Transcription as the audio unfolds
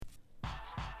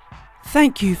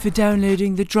Thank you for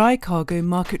downloading the Dry Cargo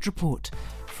Market Report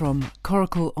from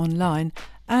Coracle Online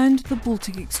and the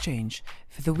Baltic Exchange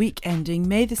for the week ending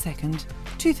May the 2nd,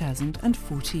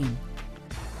 2014.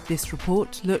 This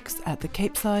report looks at the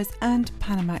Capesize and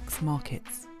Panamax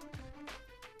markets.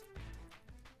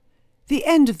 The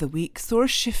end of the week saw a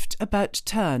shift about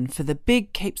turn for the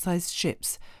big Capesize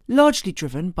ships, largely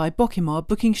driven by Bocimar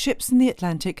booking ships in the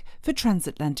Atlantic for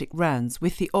transatlantic rounds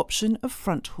with the option of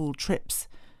front-haul trips.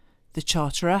 The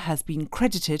charterer has been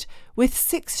credited with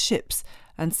 6 ships,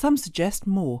 and some suggest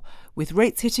more, with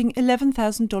rates hitting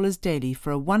 $11,000 daily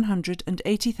for a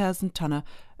 180,000-tonner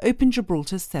Open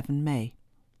Gibraltar 7 May.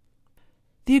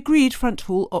 The agreed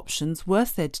front-haul options were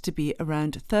said to be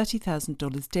around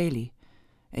 $30,000 daily.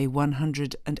 A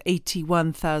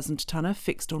 181,000-tonner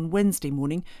fixed on Wednesday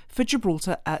morning for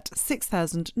Gibraltar at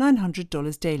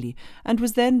 $6,900 daily and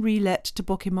was then re-let to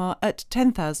Bocimar at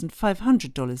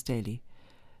 $10,500 daily.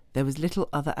 There was little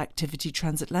other activity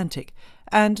transatlantic,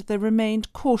 and there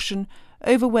remained caution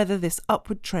over whether this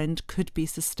upward trend could be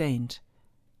sustained.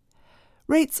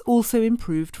 Rates also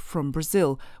improved from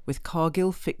Brazil, with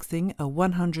Cargill fixing a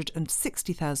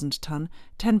 160,000-ton,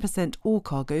 10% all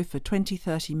cargo for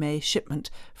 2030 May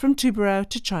shipment from Tubarão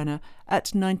to China at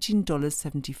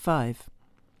 $19.75.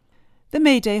 The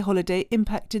May Day holiday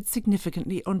impacted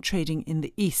significantly on trading in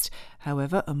the east.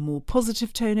 However, a more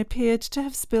positive tone appeared to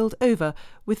have spilled over,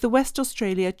 with the West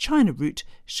Australia-China route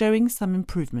showing some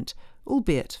improvement,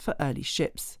 albeit for early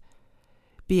ships.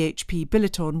 BHP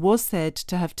Billiton was said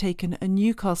to have taken a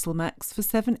Newcastle Max for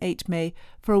 7-8 May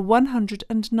for a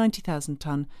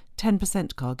 190,000-ton,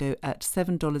 10% cargo at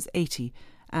 $7.80,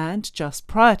 and just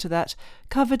prior to that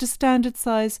covered a standard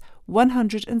size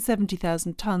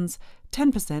 170,000 tonnes,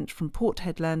 10% from Port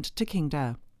Hedland to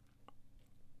Qingdao.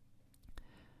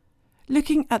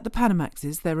 Looking at the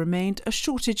Panamaxes, there remained a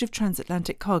shortage of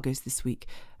transatlantic cargoes this week,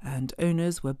 and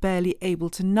owners were barely able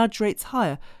to nudge rates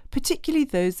higher, particularly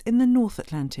those in the North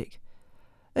Atlantic.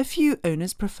 A few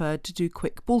owners preferred to do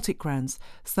quick Baltic rounds,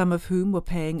 some of whom were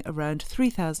paying around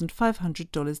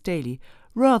 $3,500 daily,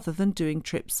 rather than doing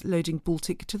trips loading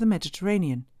Baltic to the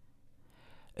Mediterranean.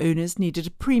 Owners needed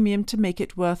a premium to make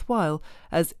it worthwhile,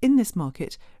 as in this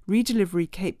market, redelivery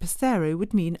Cape Passero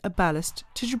would mean a ballast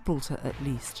to Gibraltar at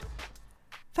least.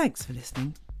 Thanks for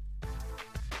listening.